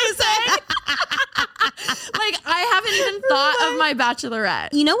I was saying. Like, I haven't even thought of my bachelorette.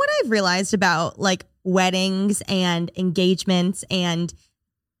 You know what I've realized about like weddings and engagements and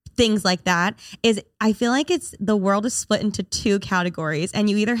things like that is I feel like the world is split into two categories, and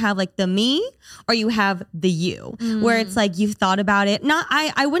you either have like the me or you have the you, where it's like you've thought about it.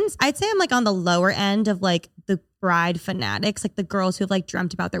 I'd say I'm like on the lower end of like the bride fanatics, like the girls who've like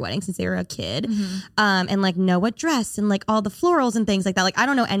dreamt about their wedding since they were a kid, and like know what dress and like all the florals and things like that. Like I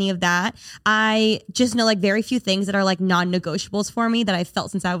don't know any of that. I just know like very few things that are like non-negotiables for me that I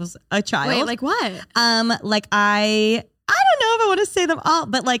felt since I was a child. Wait, like what? Like I don't know if I want to say them all,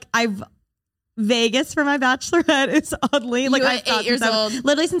 but like Vegas for my bachelorette is oddly like I 8 years old.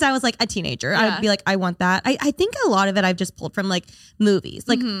 Literally since I was like a teenager, I would be like, I want that. I think a lot of it I've just pulled from like movies.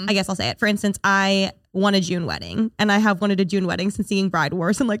 Like I guess I'll say it. For instance, I won a June wedding, and I have wanted a June wedding since seeing Bride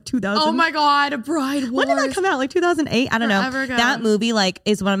Wars in like 2000. Oh my God, a Bride Wars. When did that come out? Like 2008? I don't know. That movie like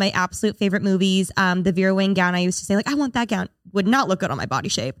is one of my absolute favorite movies. The Vera Wang gown, I used to say like, I want that gown. Would not look good on my body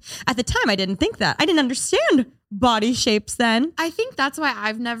shape. At the time, I didn't think that. I didn't understand body shapes then. I think that's why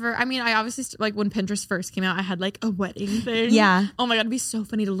I obviously like when Pinterest first came out, I had like a wedding thing. Yeah. Oh my God, it'd be so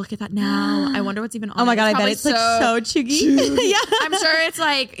funny to look at that now. I wonder what's even on. Oh my God, I bet it's it's like so chuggy. Yeah. I'm sure it's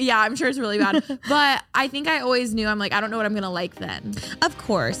like, yeah, I'm sure it's really bad. But I think I always knew, I'm like, I don't know what I'm going to like then. Of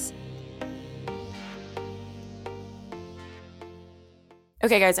course.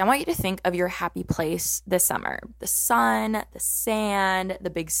 Okay, guys, I want you to think of your happy place this summer. The sun, the sand,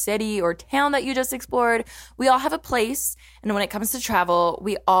 the big city or town that you just explored. We all have a place, and when it comes to travel,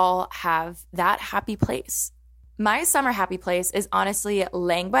 we all have that happy place. My summer happy place is honestly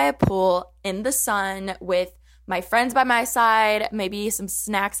laying by a pool in the sun with my friends by my side, maybe some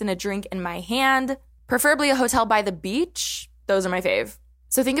snacks and a drink in my hand, preferably a hotel by the beach. Those are my fave.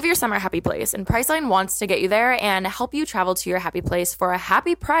 So think of your summer happy place, and Priceline wants to get you there and help you travel to your happy place for a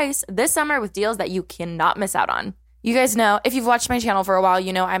happy price this summer with deals that you cannot miss out on. You guys know, if you've watched my channel for a while,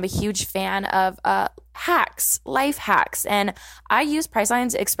 you know I'm a huge fan of hacks, life hacks, and I use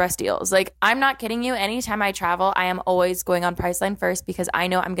Priceline's express deals. Like, I'm not kidding you. Anytime I travel, I am always going on Priceline first because I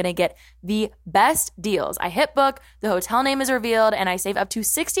know I'm going to get the best deals. I hit book, the hotel name is revealed, and I save up to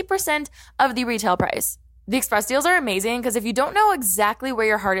 60% of the retail price. The express deals are amazing because if you don't know exactly where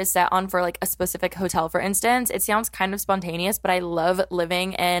your heart is set on for like a specific hotel, for instance, it sounds kind of spontaneous, but I love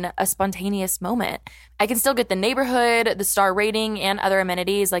living in a spontaneous moment. I can still get the neighborhood, the star rating, and other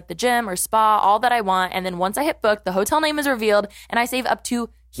amenities like the gym or spa, all that I want. And then once I hit book, the hotel name is revealed and I save up to,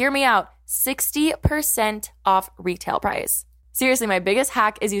 hear me out, 60% off retail price. Seriously, my biggest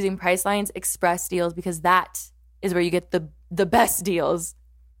hack is using Priceline's express deals because that is where you get the best deals.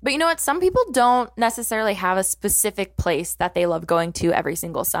 But you know what? Some people don't necessarily have a specific place that they love going to every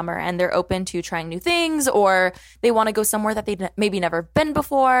single summer, and they're open to trying new things, or they want to go somewhere that they've maybe never been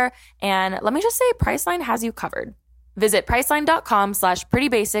before. And let me just say, Priceline has you covered. Visit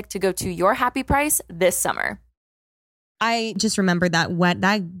priceline.com/prettybasic to go to your happy price this summer. I just remember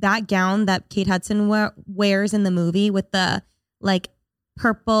that gown that Kate Hudson wears in the movie with the like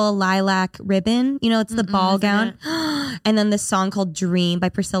purple lilac ribbon. You know, it's the ball gown. And then this song called Dream by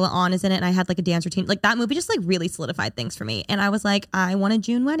Priscilla Ahn is in it. And I had like a dance routine. Like that movie just like really solidified things for me. And I was like, I want a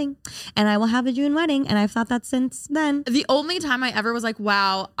June wedding and I will have a June wedding. And I've thought that since then. The only time I ever was like,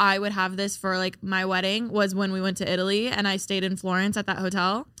 wow, I would have this for like my wedding was when we went to Italy and I stayed in Florence at that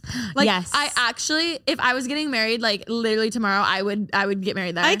hotel. Like, yes. I actually, if I was getting married, like literally tomorrow, I would get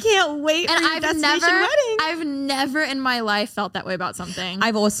married there. I can't wait for your destination wedding. I've never in my life felt that way about something.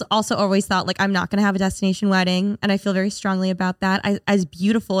 I've also always thought like I'm not going to have a destination wedding, and I feel very strongly about that. As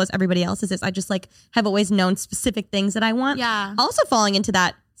beautiful as everybody else's is, I just like have always known specific things that I want. Yeah. Also falling into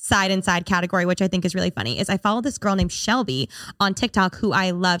that side and side category, which I think is really funny, is I follow this girl named Shelby on TikTok who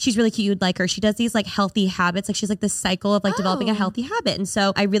I love. She's really cute. You'd like her. She does these like healthy habits. Like she's like this cycle of like developing a healthy habit. And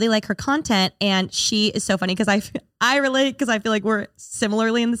so I really like her content, and she is so funny because I relate because I feel like we're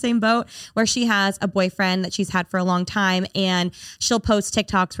similarly in the same boat, where she has a boyfriend that she's had for a long time, and she'll post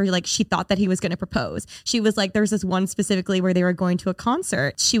TikToks where like she thought that he was going to propose. She was like, there's this one specifically where they were going to a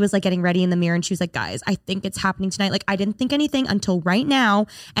concert. She was like getting ready in the mirror and she was like, guys, I think it's happening tonight. Like I didn't think anything until right now.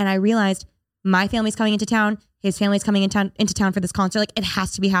 And I realized my family's coming into town. His family's coming into town for this concert. Like it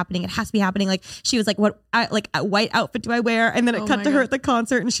has to be happening. It has to be happening. Like she was like, what white outfit do I wear? And then it cut to her at the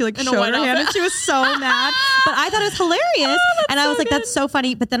concert and she like showed her hand and she was so mad. But I thought it was hilarious. And I was like, that's so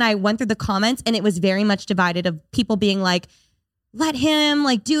funny. But then I went through the comments and it was very much divided of people being like, let him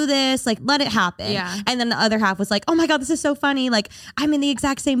like do this, like let it happen. Yeah. And then the other half was like, oh my God, this is so funny. Like I'm in the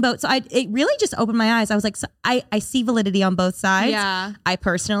exact same boat. So it really just opened my eyes. I was like, so I see validity on both sides. Yeah. I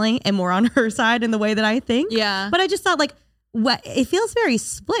personally am more on her side in the way that I think. Yeah. But I just thought like, what it feels very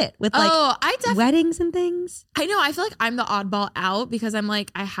split with like weddings and things. I know. I feel like I'm the oddball out because I'm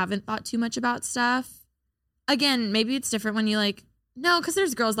like, I haven't thought too much about stuff. Again, maybe it's different when you like, no, because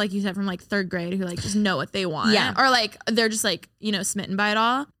there's girls like you said from like third grade who like just know what they want. Yeah. Or like they're just like, you know, smitten by it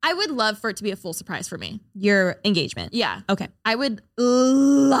all. I would love for it to be a full surprise for me. Your engagement. Yeah. Okay. I would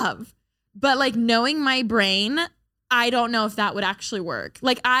love. But like knowing my brain, I don't know if that would actually work.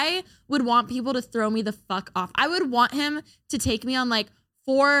 Like I would want people to throw me the fuck off. I would want him to take me on like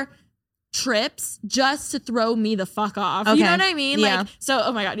 4 trips just to throw me the fuck off. Okay. You know what I mean? Yeah. Like, so,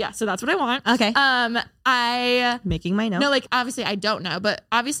 oh my God. Yeah. So that's what I want. Okay. I making my note. no, like obviously I don't know, but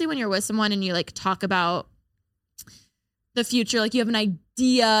obviously when you're with someone and you like talk about the future, like you have an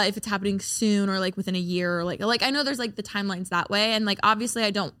idea if it's happening soon or like within a year or like I know there's like the timelines that way. And like, obviously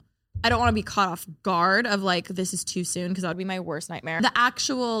I don't want to be caught off guard of like, this is too soon because that would be my worst nightmare. The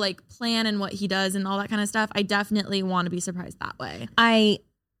actual like plan and what he does and all that kind of stuff, I definitely want to be surprised that way.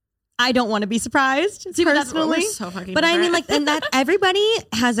 I don't want to be surprised personally, that's what we're so fucking but I mean, different. like, and that everybody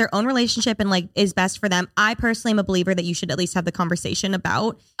has their own relationship and like is best for them. I personally am a believer that you should at least have the conversation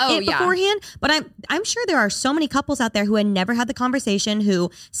about it beforehand. But I'm sure there are so many couples out there who had never had the conversation,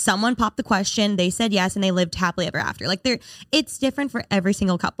 who someone popped the question, they said yes, and they lived happily ever after. Like it's different for every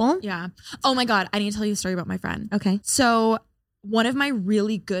single couple. Yeah. Oh my God, I need to tell you a story about my friend. Okay. So one of my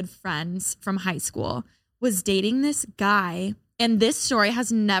really good friends from high school was dating this guy. And this story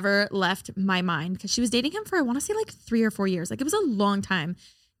has never left my mind because she was dating him for, I want to say like 3 or 4 years. Like it was a long time.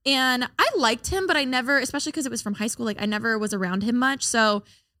 And I liked him, but I never, especially because it was from high school, like I never was around him much. So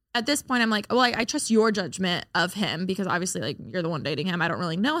at this point, I'm like, well, I trust your judgment of him because obviously like you're the one dating him. I don't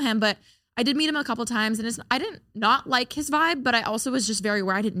really know him, but I did meet him a couple times and I didn't not like his vibe, but I also was just very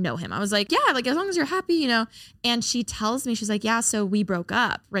aware I didn't know him. I was like, yeah, like as long as you're happy, you know. And she tells me, she's like, yeah, so we broke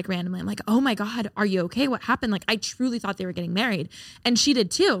up like randomly. I'm like, oh my God, are you okay? What happened? Like I truly thought they were getting married. And she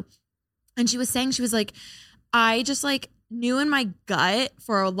did too. And she was saying, she was like, I just like knew in my gut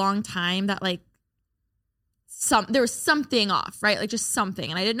for a long time that like there was something off, right? Like just something.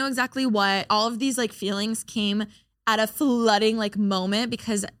 And I didn't know exactly what. All of these like feelings came at a flooding like moment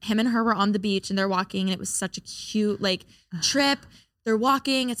because him and her were on the beach and they're walking and it was such a cute like trip. They're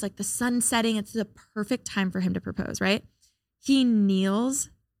walking. It's like the sun setting. It's the perfect time for him to propose, right? He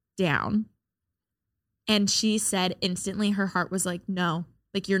kneels down and she said instantly her heart was like, no,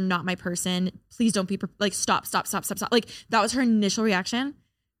 like you're not my person. Please don't be like, stop. Like that was her initial reaction.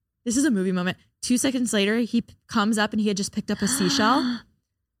 This is a movie moment. 2 seconds later, he comes up and he had just picked up a seashell.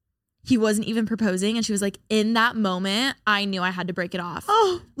 He wasn't even proposing. And she was like, in that moment, I knew I had to break it off.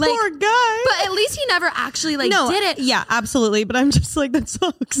 Oh, like, poor guy. But at least he never actually like did it. Yeah, absolutely. But I'm just like, that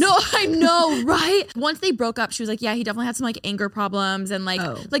sucks. No, I know, right? Once they broke up, she was like, yeah, he definitely had some like anger problems. And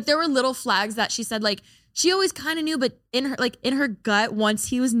like there were little flags that she said, like, she always kind of knew, but in her gut, once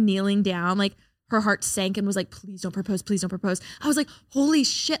he was kneeling down, like her heart sank and was like, please don't propose. Please don't propose. I was like, holy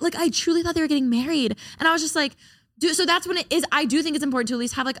shit. Like I truly thought they were getting married. And I was just like, so that's when it is. I do think it's important to at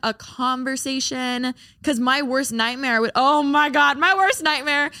least have like a conversation because my worst nightmare oh my God, my worst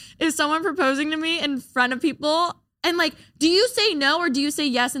nightmare is someone proposing to me in front of people. And like, do you say no or do you say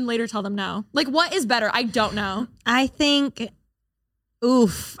yes and later tell them no? Like what is better? I don't know. I think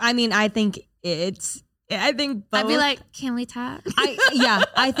both. I'd be like, can we talk?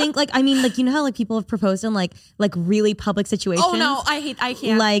 I think like, I mean, like, you know how like people have proposed in like really public situations. Oh no, I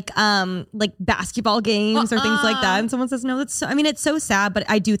can't. Like basketball games or things like that. And someone says no, that's so, I mean, it's so sad, but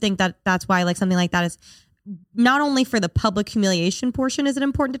I do think that's why like something like that is not only for the public humiliation portion is it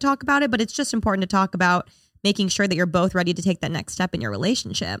important to talk about it, but it's just important to talk about making sure that you're both ready to take that next step in your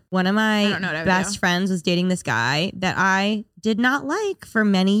relationship. One of my best friends was dating this guy that I did not like for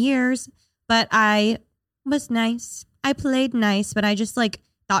many years, but I was nice. I played nice, but I just like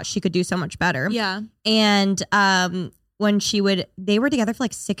thought she could do so much better. Yeah. And when they were together for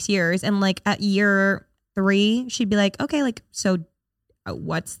like 6 years, and like at year 3, she'd be like, okay, like, so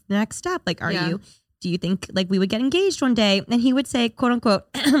what's the next step? Like, do you think like we would get engaged one day? And he would say, quote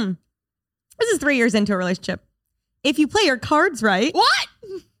unquote, this is 3 years into a relationship, if you play your cards right. What?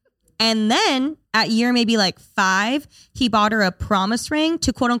 And then at year maybe like 5, he bought her a promise ring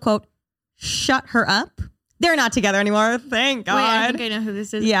to quote unquote shut her up. They're not together anymore. Thank God. Wait, I think I know who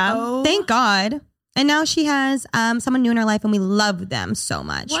this is. Yeah. Oh. Thank God. And now she has someone new in her life and we love them so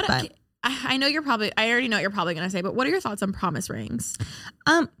much. I know I already know what you're probably going to say, but what are your thoughts on promise rings?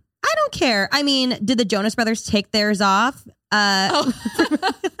 I don't care. I mean, did the Jonas Brothers take theirs off? When I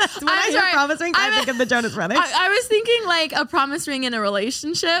hear promise ring, I think of the Jonas Brothers. I was thinking like a promise ring in a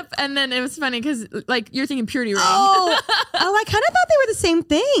relationship, and then it was funny because like you're thinking purity ring. I kind of thought they were the same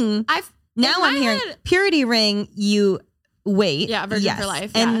thing. Now I'm hearing purity ring. You wait, virgin for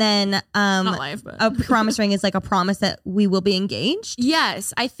life, and then not life, but a promise ring is like a promise that we will be engaged.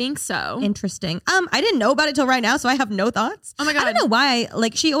 Yes, I think so. Interesting. I didn't know about it till right now, so I have no thoughts. Oh my God, I don't know why.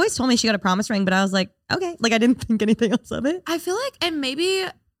 Like she always told me she got a promise ring, but I was like, okay, like I didn't think anything else of it. I feel like, and maybe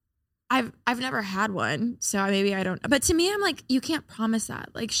I've never had one, so maybe I don't. But to me, I'm like, you can't promise that.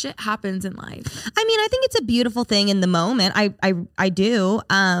 Like shit happens in life. I mean, I think it's a beautiful thing in the moment. I do.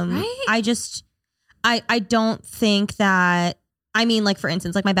 Right? I don't think that, I mean, like for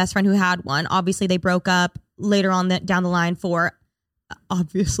instance, like my best friend who had one, obviously they broke up later on down the line for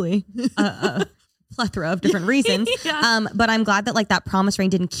obviously a plethora of different reasons. But I'm glad that like that promise ring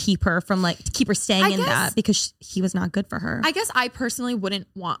didn't keep her from staying in that because he was not good for her. I guess I personally wouldn't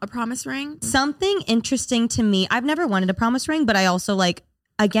want a promise ring. Something interesting to me, I've never wanted a promise ring, but I also like,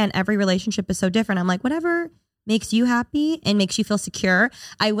 again, every relationship is so different. I'm like, whatever makes you happy and makes you feel secure.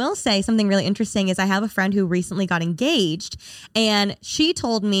 I will say something really interesting is I have a friend who recently got engaged, and she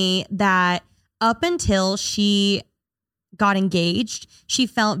told me that up until she got engaged, she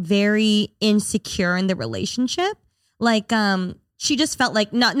felt very insecure in the relationship. Like, she just felt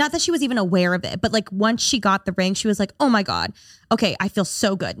like not that she was even aware of it, but like once she got the ring, she was like, oh my God, okay, I feel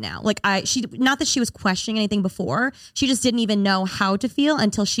so good now. Like she not that she was questioning anything before, she just didn't even know how to feel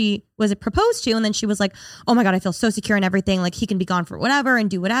until she was proposed to. And then she was like, oh my God, I feel so secure in everything. Like he can be gone for whatever and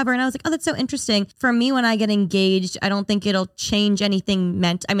do whatever. And I was like, oh, that's so interesting. For me, when I get engaged, I don't think it'll change anything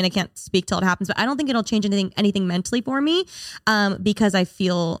I mean, I can't speak till it happens, but I don't think it'll change anything mentally for me, because I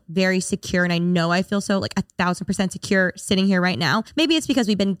feel very secure. And I know I feel so like 1,000% secure sitting here right now. Maybe it's because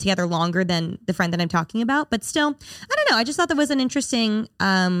we've been together longer than the friend that I'm talking about, but still, I don't know. I just thought that was an interesting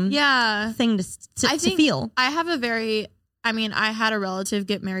thing to feel. I have I had a relative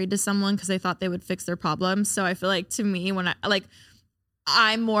get married to someone because they thought they would fix their problems. So I feel like to me, when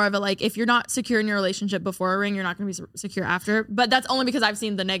I'm more of a like, if you're not secure in your relationship before a ring, you're not going to be secure after. But that's only because I've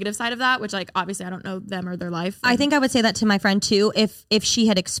seen the negative side of that, which like obviously I don't know them or their life. I think I would say that to my friend too. If she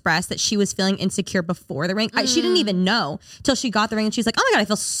had expressed that she was feeling insecure before the ring, she didn't even know till she got the ring, and she's like, oh my God, I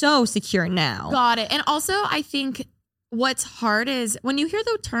feel so secure now. Got it. And also I think what's hard is when you hear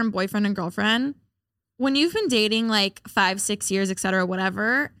the term boyfriend and girlfriend, when you've been dating like 5-6 years, et cetera,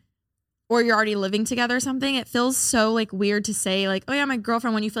 whatever, or you're already living together or something, it feels so like weird to say like, oh yeah, my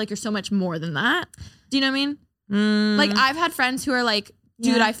girlfriend, when you feel like you're so much more than that. Do you know what I mean? Like I've had friends who are like,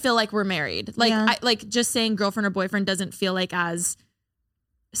 dude, I feel like we're married. Like I like just saying girlfriend or boyfriend doesn't feel like as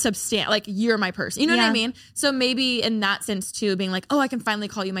substantial, like you're my person. You know what I mean? So maybe in that sense too, being like, oh, I can finally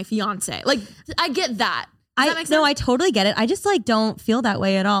call you my fiance. Like I get that. Does that make sense? No, I totally get it. I just like don't feel that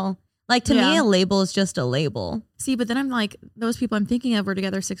way at all. Like to me, a label is just a label. See, but then I'm like, those people I'm thinking of were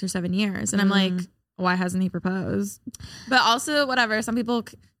together 6 or 7 years. And I'm like, why hasn't he proposed? But also, whatever. Some people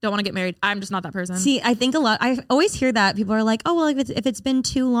don't want to get married. I'm just not that person. See, I think I always hear that. People are like, oh, well, if it's been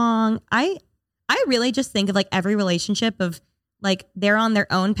too long. I really just think of like every relationship of like they're on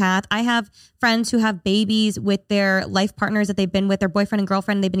their own path. I have friends who have babies with their life partners that they've been with, their boyfriend and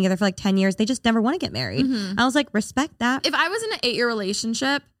girlfriend. They've been together for like 10 years. They just never want to get married. I was like, respect that. If I was in an 8-year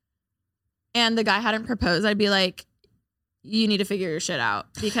relationship and the guy hadn't proposed, I'd be like, you need to figure your shit out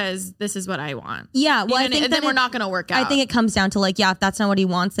because this is what I want. Yeah. Well, I think then we're not going to work out. I think it comes down to like, if that's not what he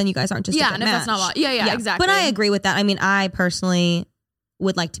wants, then you guys aren't just a good and if match. that's not what, exactly. But I agree with that. I mean, I personally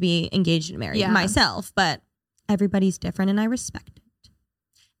would like to be engaged and married myself, but everybody's different and I respect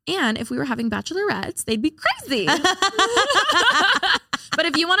it. And if we were having bachelorettes, they'd be crazy. But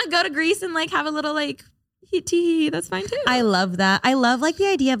if you want to go to Greece and like have a little like tee, that's fine too. I love that. I love like the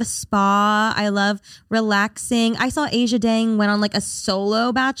idea of a spa. I love relaxing. I saw Asia Dang went on like a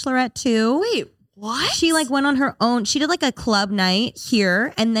solo bachelorette too. Wait, what? She like went on her own. She did like a club night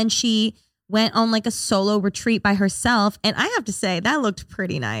here and then she went on like a solo retreat by herself. And I have to say that looked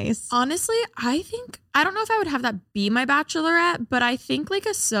pretty nice. Honestly, I don't know if I would have that be my bachelorette, but I think like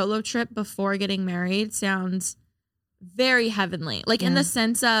a solo trip before getting married sounds very heavenly. Like in the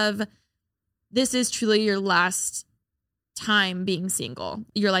sense of this is truly your last time being single.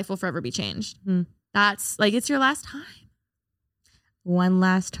 Your life will forever be changed. That's like, it's your last time. One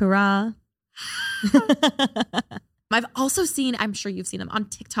last hurrah. I've also seen, I'm sure you've seen them on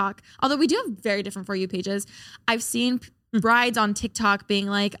TikTok, although we do have very different For You pages. I've seen brides on TikTok being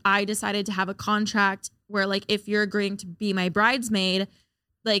like, I decided to have a contract where like, if you're agreeing to be my bridesmaid,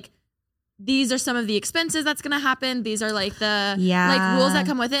 like these are some of the expenses that's going to happen. These are like the like rules that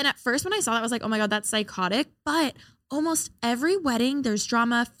come with it. And at first when I saw that, I was like, oh my God, that's psychotic. But almost every wedding, there's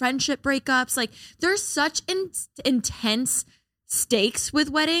drama, friendship breakups. Like there's such intense stakes with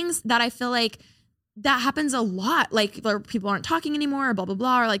weddings that I feel like that happens a lot. Like people aren't talking anymore or blah, blah,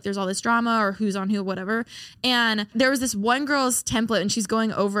 blah. Or like there's all this drama or who's on who, whatever. And there was this one girl's template and she's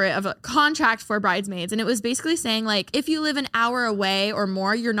going over it of a contract for bridesmaids. And it was basically saying like, if you live an hour away or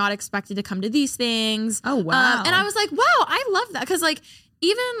more, you're not expected to come to these things. Oh, wow. And I was like, wow, I love that. Cause like,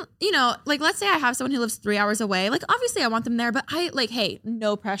 even, you know, like let's say I have someone who lives 3 hours away. Like obviously I want them there, but I like, hey,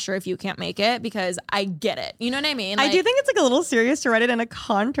 no pressure if you can't make it because I get it. You know what I mean? Like, I do think it's like a little serious to write it in a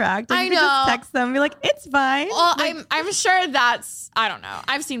contract. Like, I you could know. just text them and be like, it's fine. Well, like, I'm sure that's, I don't know.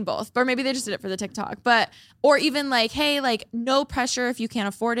 I've seen both, or maybe they just did it for the TikTok, but, or even like, hey, like no pressure if you can't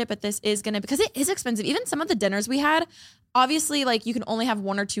afford it, but this is going to, because it is expensive. Even some of the dinners we had, obviously, like you can only have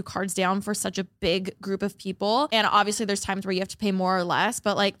 1 or 2 cards down for such a big group of people. And obviously there's times where you have to pay more or less,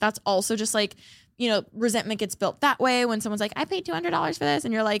 but like that's also just like, you know, resentment gets built that way when someone's like, I paid $200 for this.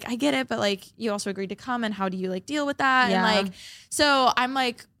 And you're like, I get it. But like, you also agreed to come and how do you like deal with that? Yeah. And like, so I'm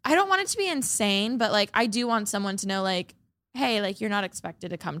like, I don't want it to be insane, but like, I do want someone to know like, hey, like you're not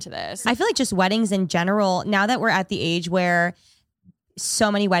expected to come to this. I feel like just weddings in general, now that we're at the age where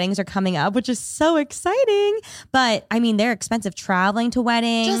so many weddings are coming up, which is so exciting. But I mean, they're expensive traveling to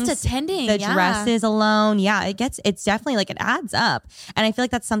weddings. Just attending. The dresses alone. Yeah, it's definitely like it adds up. And I feel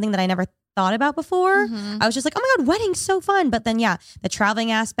like that's something that I never thought about before. I was just like, oh my God, wedding's so fun. But then yeah, the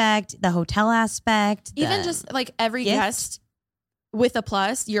traveling aspect, the hotel aspect. Even just like every guest with a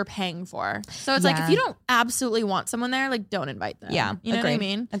plus you're paying for. So it's like, if you don't absolutely want someone there, like don't invite them. Yeah. You know what I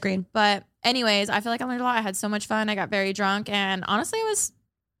mean? Agreed. But anyways, I feel like I learned a lot. I had so much fun. I got very drunk and honestly it was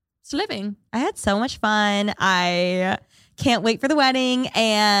living. I had so much fun. I can't wait for the wedding.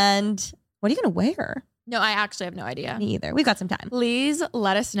 And what are you going to wear? No, I actually have no idea. Me either. We've got some time. Please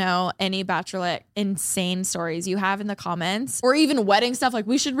let us know any Bachelorette insane stories you have in the comments or even wedding stuff. Like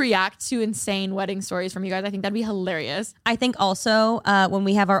we should react to insane wedding stories from you guys. I think that'd be hilarious. I think also when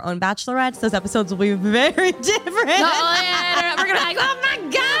we have our own Bachelorettes, those episodes will be very different. We're going to be like, oh my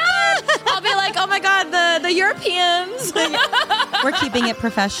God. I'll be like, oh my God, the Europeans. We're keeping it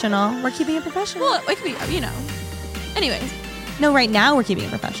professional. Well, it could be, you know. Anyways. No, right now we're keeping it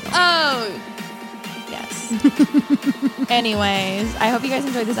professional. Oh, yes. Anyways, I hope you guys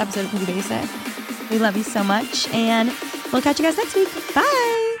enjoyed this episode of Pretty Basic. We love you so much, and we'll catch you guys next week.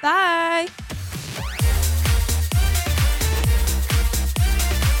 Bye. Bye.